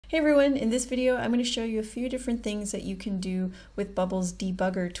Hey everyone, in this video I'm going to show you a few different things that you can do with Bubble's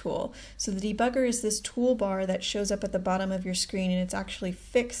Debugger tool. So the Debugger is this toolbar that shows up at the bottom of your screen, and it's actually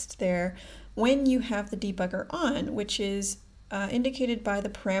fixed there when you have the debugger on, which is indicated by the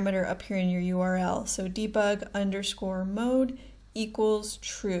parameter up here in your URL. So debug_mode equals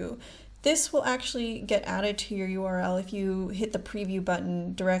true. This will actually get added to your URL if you hit the preview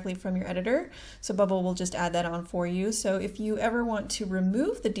button directly from your editor. So Bubble will just add that on for you. So if you ever want to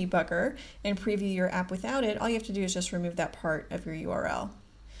remove the debugger and preview your app without it, all you have to do is just remove that part of your URL.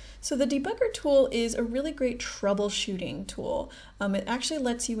 So the debugger tool is a really great troubleshooting tool. It actually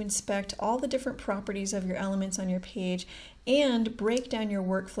lets you inspect all the different properties of your elements on your page and break down your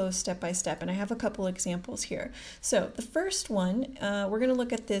workflow step by step. And I have a couple examples here. So the first one, we're going to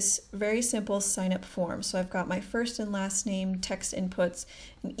look at this very simple sign up form. So I've got my first and last name, text inputs,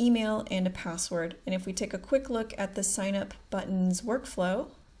 an email, and a password. And if we take a quick look at the sign up button's workflow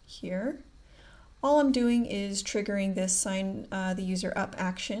here, all I'm doing is triggering this sign the user up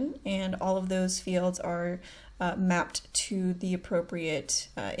action, and all of those fields are mapped to the appropriate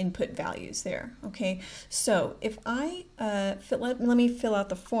input values there. Okay, so if I let me fill out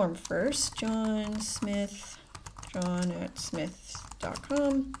the form first.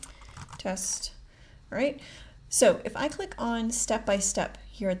 John@smith.com test. All right, so if I click on step by step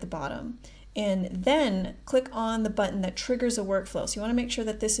here at the bottom, and then click on the button that triggers a workflow. So you want to make sure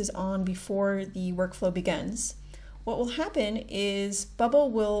that this is on before the workflow begins. What will happen is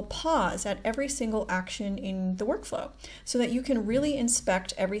Bubble will pause at every single action in the workflow so that you can really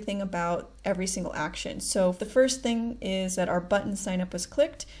inspect everything about every single action. So the first thing is that our button sign up was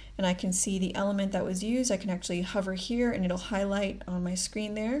clicked, and I can see the element that was used. I can actually hover here and it'll highlight on my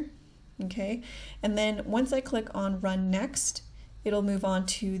screen there. Okay, and then once I click on run next, it'll move on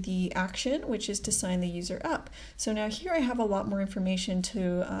to the action, which is to sign the user up. So now here I have a lot more information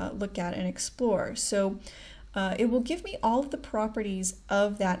to look at and explore. So it will give me all of the properties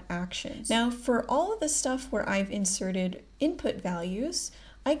of that action. Now for all of the stuff where I've inserted input values,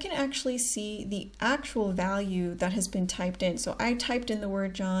 I can actually see the actual value that has been typed in. So I typed in the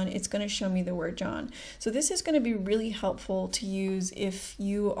word John, it's going to show me the word John. So this is going to be really helpful to use if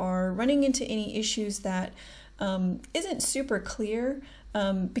you are running into any issues that isn't super clear,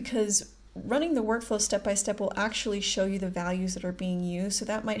 because running the workflow step by step will actually show you the values that are being used. So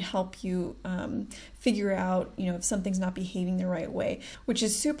that might help you figure out, if something's not behaving the right way, which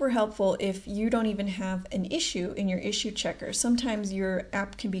is super helpful if you don't even have an issue in your issue checker. Sometimes your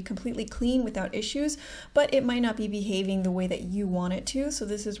app can be completely clean without issues, but it might not be behaving the way that you want it to. So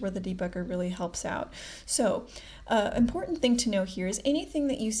this is where the debugger really helps out. So important thing to know here is anything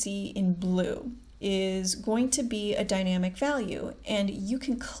that you see in blue is going to be a dynamic value, and you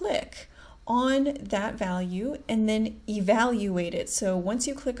can click on that value and then evaluate it. So once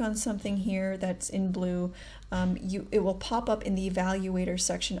you click on something here that's in blue, it will pop up in the evaluator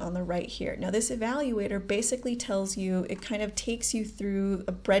section on the right here. Now this evaluator basically tells you, it kind of takes you through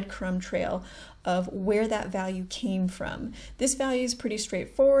a breadcrumb trail of where that value came from. This value is pretty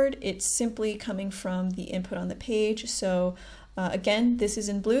straightforward. It's simply coming from the input on the page. So again, this is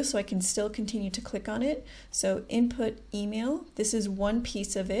in blue, so I can still continue to click on it. So input email, this is one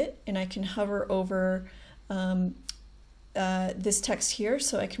piece of it, and I can hover over this text here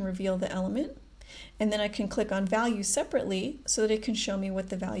so I can reveal the element. And then I can click on value separately so that it can show me what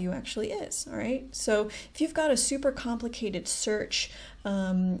the value actually is. All right. So if you've got a super complicated search,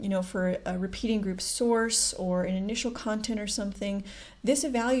 for a repeating group source or an initial content or something, this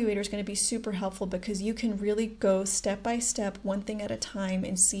evaluator is going to be super helpful because you can really go step by step, one thing at a time,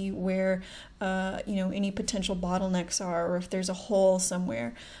 and see where any potential bottlenecks are, or if there's a hole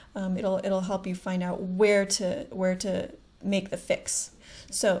somewhere. It'll help you find out where to make the fix.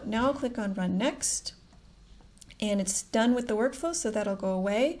 So now I'll click on run next, and it's done with the workflow, so that'll go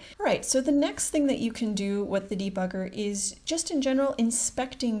away. All right, so the next thing that you can do with the debugger is just in general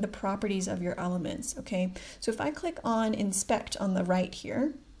inspecting the properties of your elements, okay? So if I click on inspect on the right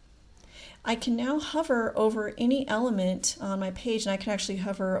here, I can now hover over any element on my page, and I can actually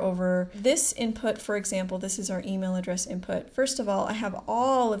hover over this input. For example, this is our email address input. First of all, I have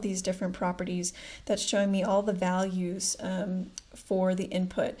all of these different properties that's showing me all the values for the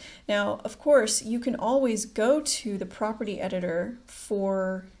input. Now, of course, you can always go to the property editor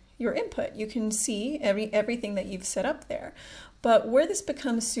for your input. You can see everything that you've set up there. But where this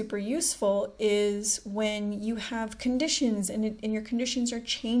becomes super useful is when you have conditions and your conditions are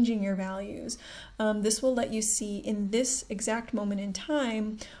changing your values. This will let you see in this exact moment in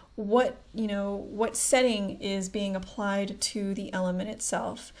time what setting is being applied to the element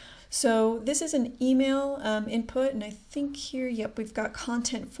itself. So this is an email input, and I think here, yep, we've got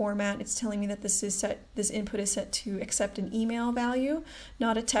content format. It's telling me that this input is set to accept an email value,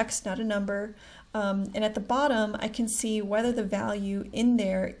 not a text, not a number. And at the bottom, I can see whether the value in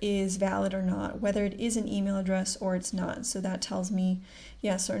there is valid or not, whether it is an email address or it's not. So that tells me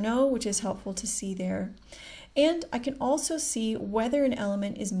yes or no, which is helpful to see there. And I can also see whether an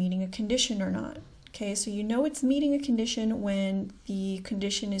element is meeting a condition or not. Okay, so you know it's meeting a condition when the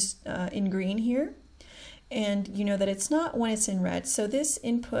condition is in green here, and you know that it's not when it's in red. So this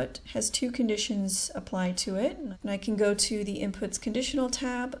input has two conditions applied to it, and I can go to the Inputs Conditional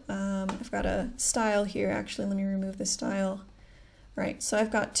tab. I've got a style here. Actually, let me remove the style. All right, so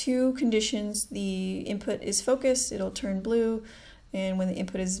I've got two conditions. The input is focused, it'll turn blue, and when the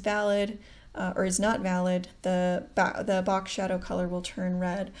input is valid, or is not valid, the box shadow color will turn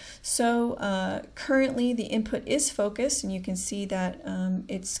red. So currently the input is focused, and you can see that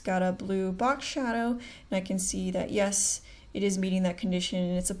it's got a blue box shadow, and I can see that yes, it is meeting that condition,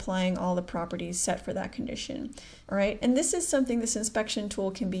 and it's applying all the properties set for that condition. All right, and this is something, this inspection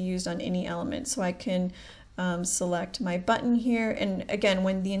tool can be used on any element. So I can select my button here, and again,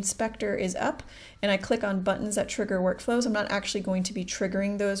 when the inspector is up and I click on buttons that trigger workflows, I'm not actually going to be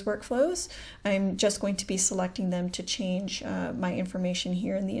triggering those workflows. I'm just going to be selecting them to change my information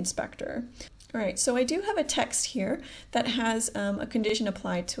here in the inspector. All right, so I do have a text here that has a condition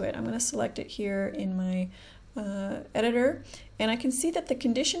applied to it. I'm going to select it here in my editor, and I can see that the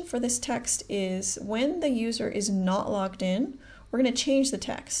condition for this text is when the user is not logged in, we're going to change the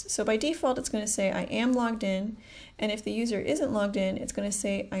text. So by default, it's going to say I am logged in, and if the user isn't logged in, it's going to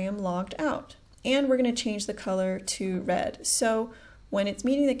say I am logged out. And we're going to change the color to red. So when it's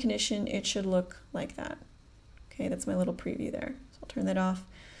meeting the condition, it should look like that. Okay, that's my little preview there. So I'll turn that off.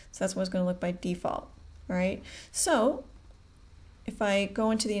 So that's what it's going to look by default. All right, so if I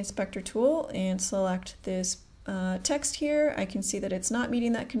go into the inspector tool and select this text here, I can see that it's not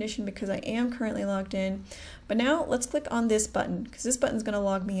meeting that condition because I am currently logged in. But now let's click on this button, because this button is going to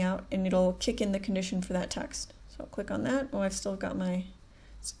log me out and it'll kick in the condition for that text. So I'll click on that. Oh, I've still got my,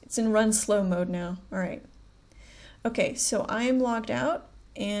 it's in run slow mode now. All right. Okay, so I am logged out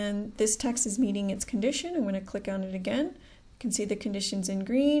and this text is meeting its condition. I'm going to click on it again. You can see the conditions in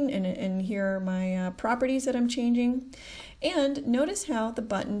green, and here are my properties that I'm changing. And notice how the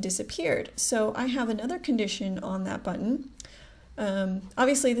button disappeared. So I have another condition on that button.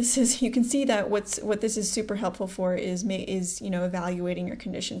 Obviously, this is, you can see that what this is super helpful for is evaluating your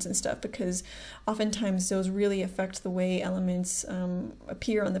conditions and stuff, because oftentimes those really affect the way elements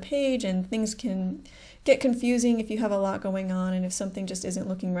appear on the page, and things can get confusing if you have a lot going on, and if something just isn't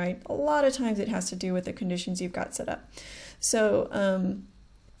looking right. A lot of times it has to do with the conditions you've got set up. So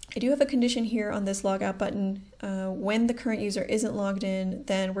I do have a condition here on this logout button. When the current user isn't logged in,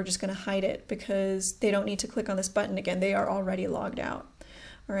 then we're just going to hide it because they don't need to click on this button again. They are already logged out.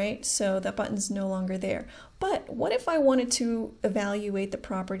 All right, so that button's no longer there. But what if I wanted to evaluate the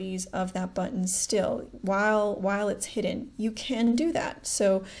properties of that button still while it's hidden? You can do that.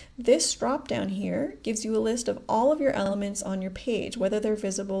 So this drop down here gives you a list of all of your elements on your page, whether they're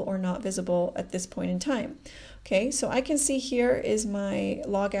visible or not visible at this point in time. Okay, so I can see here is my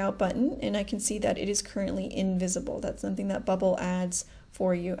logout button, and I can see that it is currently invisible. That's something that Bubble adds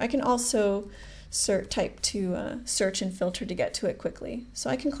for you. I can also type to search and filter to get to it quickly.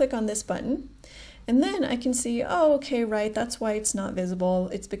 So I can click on this button, and then I can see, oh, okay, right, that's why it's not visible.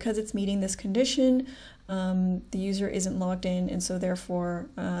 It's because it's meeting this condition. The user isn't logged in, and so therefore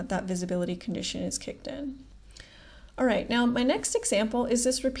that visibility condition is kicked in. All right, now my next example is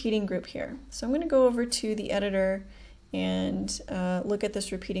this repeating group here. So I'm going to go over to the editor and look at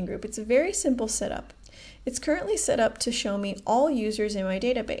this repeating group. It's a very simple setup. It's currently set up to show me all users in my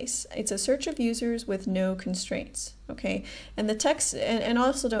database. It's a search of users with no constraints, okay? And the text, and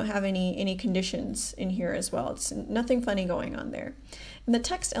also don't have any conditions in here as well. It's nothing funny going on there. And the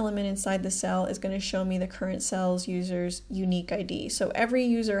text element inside the cell is going to show me the current cell's user's unique ID. So every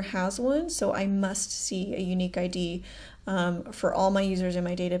user has one, so I must see a unique ID for all my users in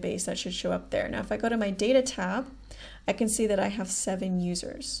my database. That should show up there. Now if I go to my data tab, I can see that I have 7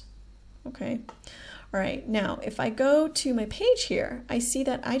 users, okay? All right, now if I go to my page here, I see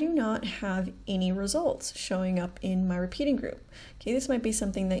that I do not have any results showing up in my repeating group. Okay, this might be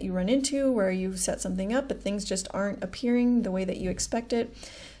something that you run into where you set something up but things just aren't appearing the way that you expect it.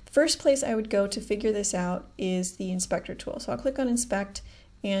 The first place I would go to figure this out is the inspector tool. So I'll click on inspect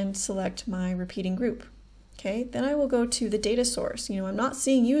and select my repeating group. Okay, then I will go to the data source. You know, I'm not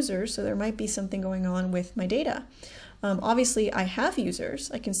seeing users, so there might be something going on with my data. Obviously, I have users.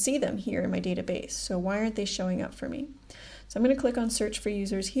 I can see them here in my database. So why aren't they showing up for me? So I'm going to click on search for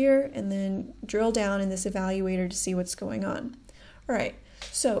users here and then drill down in this evaluator to see what's going on. All right,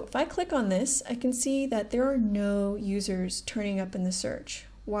 so if I click on this, I can see that there are no users turning up in the search.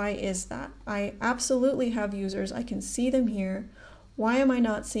 Why is that? I absolutely have users. I can see them here. Why am I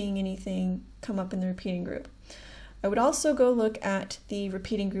not seeing anything come up in the repeating group? I would also go look at the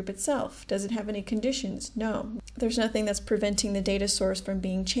repeating group itself. Does it have any conditions? No. There's nothing that's preventing the data source from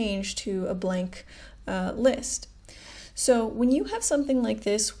being changed to a blank list. So when you have something like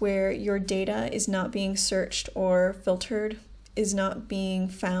this where your data is not being searched or filtered, is not being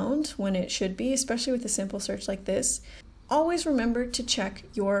found when it should be, especially with a simple search like this, always remember to check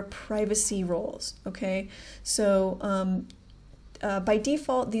your privacy roles, okay? So by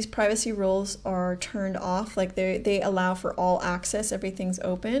default, these privacy roles are turned off, like they allow for all access, everything's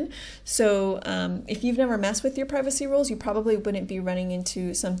open. So if you've never messed with your privacy roles, you probably wouldn't be running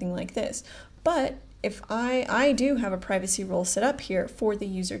into something like this. But if I do have a privacy role set up here for the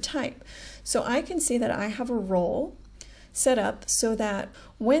user type. So I can see that I have a role set up so that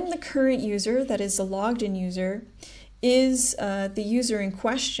when the current user, that is the logged in user, is the user in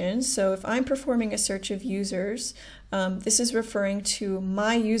question. So if I'm performing a search of users, this is referring to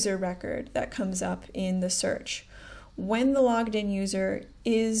my user record that comes up in the search. When the logged in user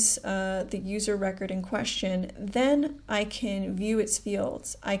is the user record in question, then I can view its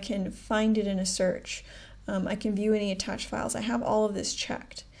fields. I can find it in a search. I can view any attached files. I have all of this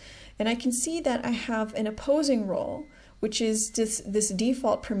checked. And I can see that I have an opposing role, which is this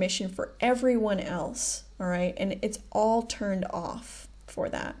default permission for everyone else, all right? And it's all turned off for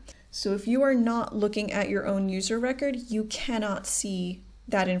that. So if you are not looking at your own user record, you cannot see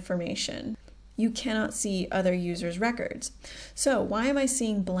that information. You cannot see other users' records. So why am I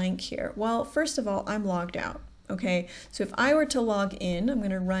seeing blank here? Well, first of all, I'm logged out, okay? So if I were to log in, I'm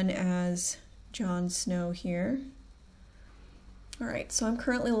gonna run as John Snow here. All right, so I'm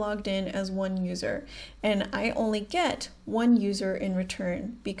currently logged in as one user, and I only get one user in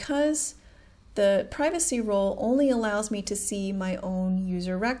return because the privacy role only allows me to see my own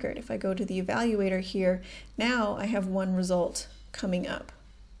user record. If I go to the evaluator here, now I have one result coming up,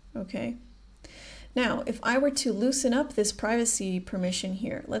 okay? Now, if I were to loosen up this privacy permission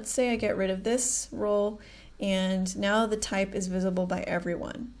here, let's say I get rid of this role and now the type is visible by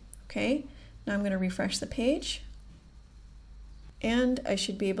everyone, okay? Now I'm going to refresh the page and I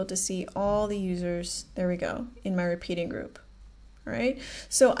should be able to see all the users, there we go, in my repeating group. All right,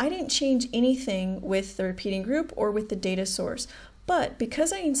 so I didn't change anything with the repeating group or with the data source, but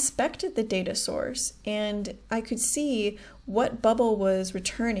because I inspected the data source and I could see what bubble was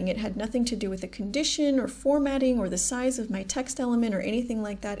returning, it had nothing to do with the condition or formatting or the size of my text element or anything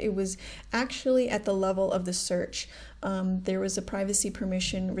like that. It was actually at the level of the search. There was a privacy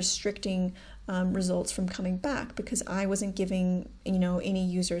permission restricting results from coming back because I wasn't giving, any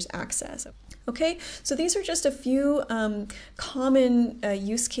users access. Okay, so these are just a few common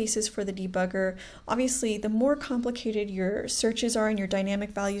use cases for the debugger. Obviously, the more complicated your searches are and your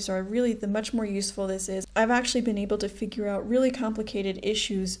dynamic values are, really the much more useful this is. I've actually been able to figure out really complicated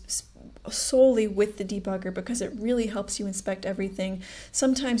issues solely with the debugger because it really helps you inspect everything.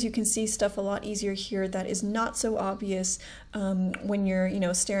 Sometimes you can see stuff a lot easier here that is not so obvious when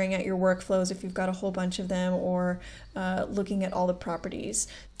you're staring at your workflows if you've got a whole bunch of them or looking at all the properties.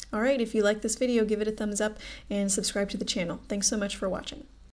 All right, if you like this video, give it a thumbs up and subscribe to the channel. Thanks so much for watching.